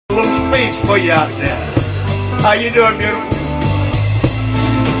place for you out there. How you doing, beautiful?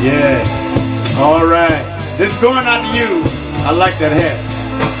 Yeah. All right. This is going out to you. I like that hat.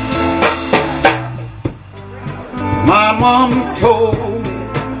 My mom told me,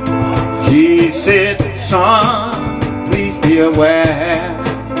 she said, son, please be aware.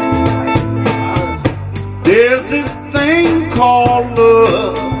 There's this thing called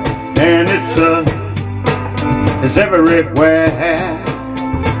love, and it's everywhere.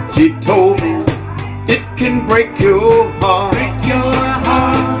 She told me it can break your heart,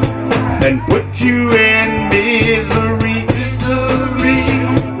 and put you in misery.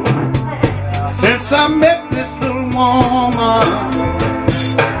 Since I met this little woman,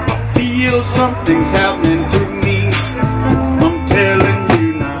 I feel something's happening to me. I'm telling you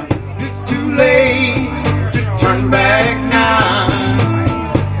now, it's too late to turn back now.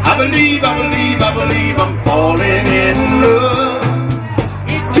 I believe I'm falling in love.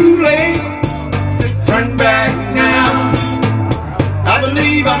 It's too late to turn back now. I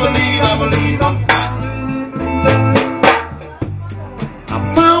believe I'm I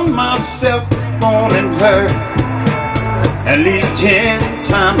found myself phoning her at least 10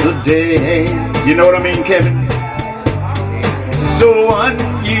 times a day. You know what I mean, Kevin? So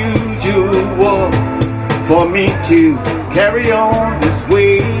unusual for me to carry on this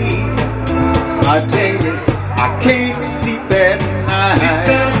way. I tell you, I can't sleep at night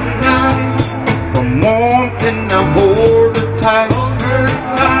from wanting to hold her tight.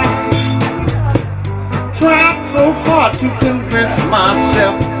 Tried so hard to convince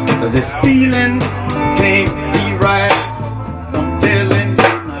myself that this feeling can't be right. I'm telling you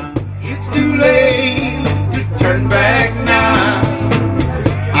now, it's too late to turn back now.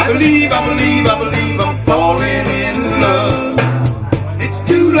 I believe I'm falling in love. It's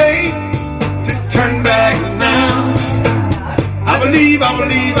too late to turn back now. I believe I'm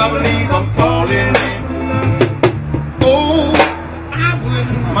falling in. Oh, I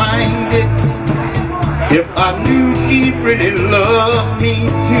wouldn't mind it if I knew she really loved me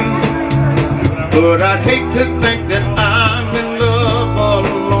too. But I'd hate to think that I'm in love all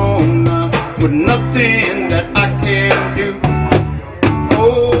alone now, with nothing that I can do.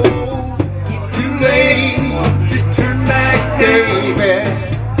 Oh, it's too late to turn back, baby.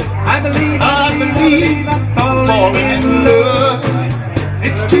 I believe I'm falling in love.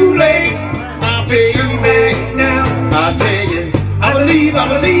 It's too late, my baby. I tell you, I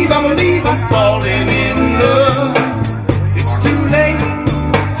believe I'm falling in love. It's too late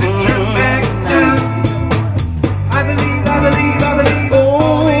to turn back now. I believe.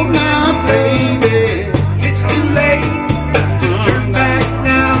 Oh, now, baby, it's too late to turn back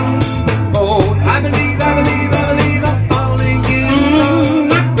now. Oh, I believe I'm falling in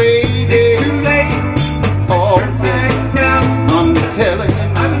love. Baby, it's too late to turn back now. I'm telling you,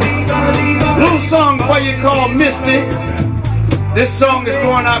 I believe. Little song for you called Misty. This song is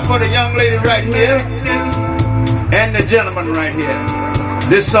going out for the young lady right here and the gentleman right here.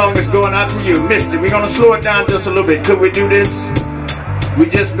 This song is going out to you, Misty. We're going to slow it down just a little bit. Could we do this? We're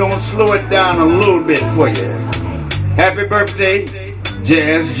just going to slow it down a little bit for you. Happy birthday,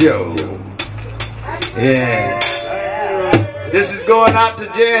 Jazz Joe. Yeah. This is going out to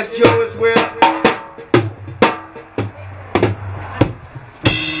Jazz Joe as well.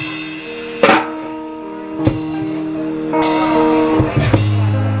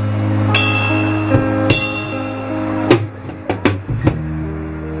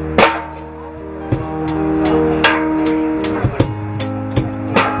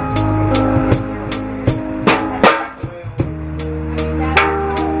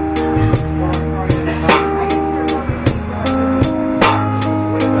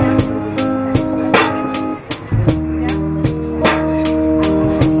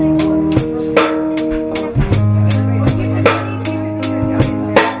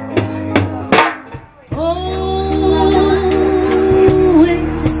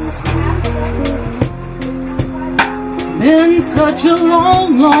 Been such a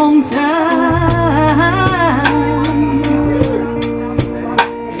long time.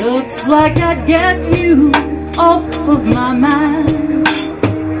 Looks like I'd get you off of my mind,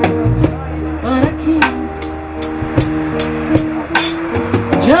 but I can't.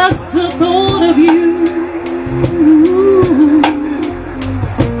 Just the thought of you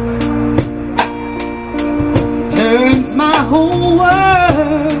turns my whole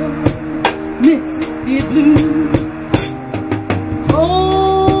world misty blue.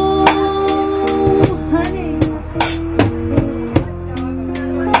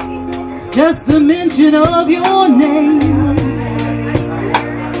 Just the mention of your name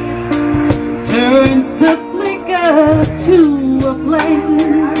turns the flicker to a flame.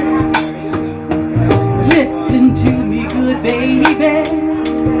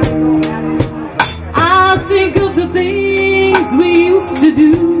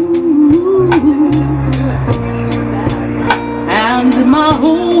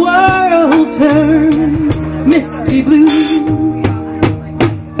 turns misty blue.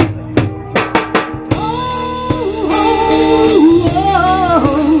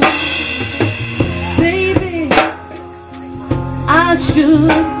 Baby, I should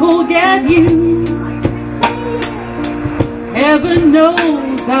forget you. Heaven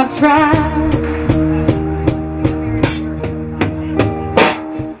knows I've tried.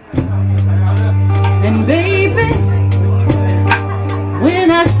 And baby,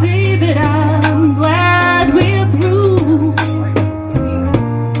 when I say that I'm glad we're through,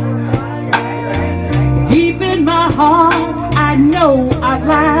 deep in my heart I know I've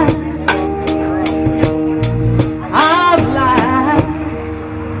lied. I've lied.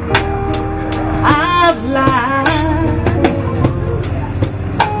 I've lied.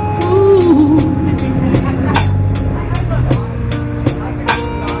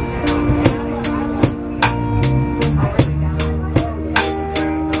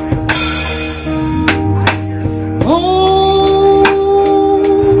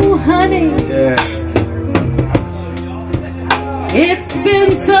 It's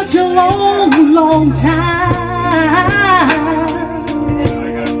been such a long, long time.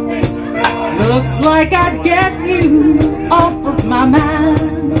 Looks like I'd get you off of my mind,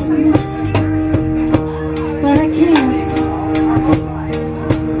 but I can't.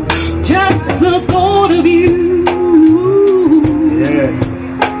 Just the thought of you,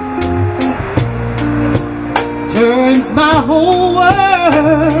 turns my whole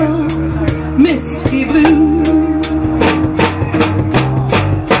world misty blue.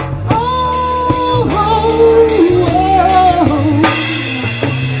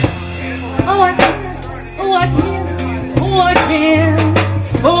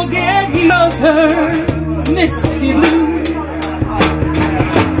 Forget your turns misty blue.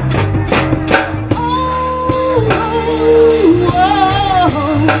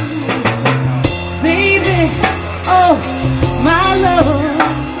 Baby, oh my love,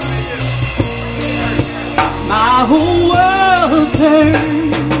 my whole world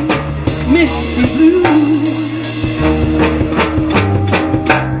turns misty blue.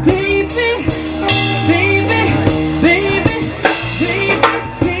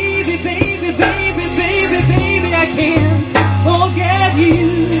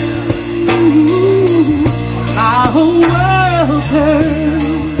 My whole world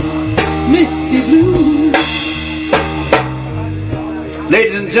turns misty blue.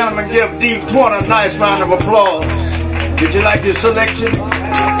 Ladies and gentlemen, give Dee Porter a nice round of applause. Did you like your selection?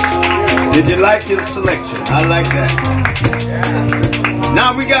 Did you like your selection? I like that.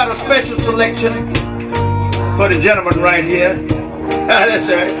 Now we got a special selection for the gentleman right here. That's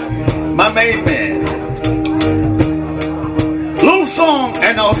right, my main man. Little song,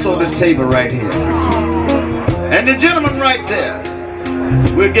 and also this table right here. And the gentleman right there.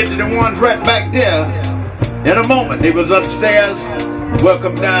 We'll get to the ones right back there in a moment. They was upstairs.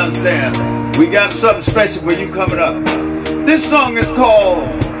 Welcome downstairs. We got something special for you coming up. This song is called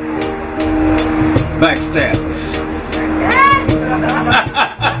Backstabbers.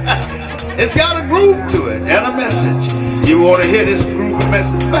 It's got a groove to it and a message. You want to hear this groove and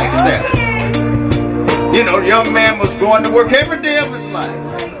message? Backstabbers. You know, the young man was going to work every day of his life.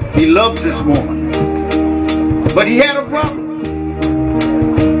 He loved this woman. But he had a problem.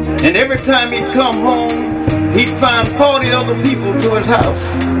 And every time he'd come home, he'd find 40 other people to his house.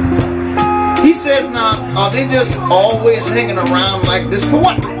 He said, now, are they just always hanging around like this for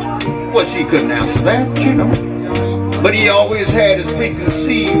what? Well, she couldn't answer that, you know. But he always had his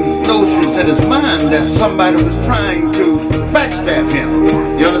preconceived notions in his mind that somebody was trying to backstab him.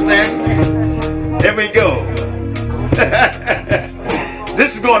 You understand? Here we go.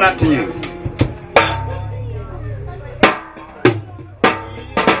 This is going out to you.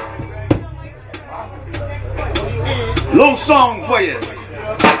 Little song for you.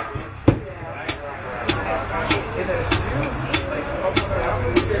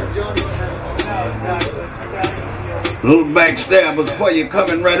 Little backstabbers for you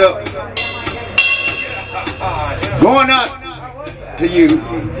coming right up. Going out to you.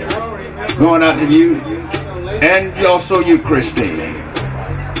 Going out to you. And also you, Christine.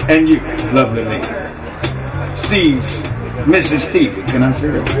 And you, lovely lady. Steve, Mrs. Stevie. Can I say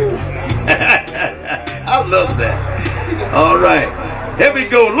that? I love that. All right. Here we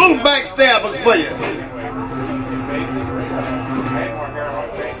go. Little backstabbers for you.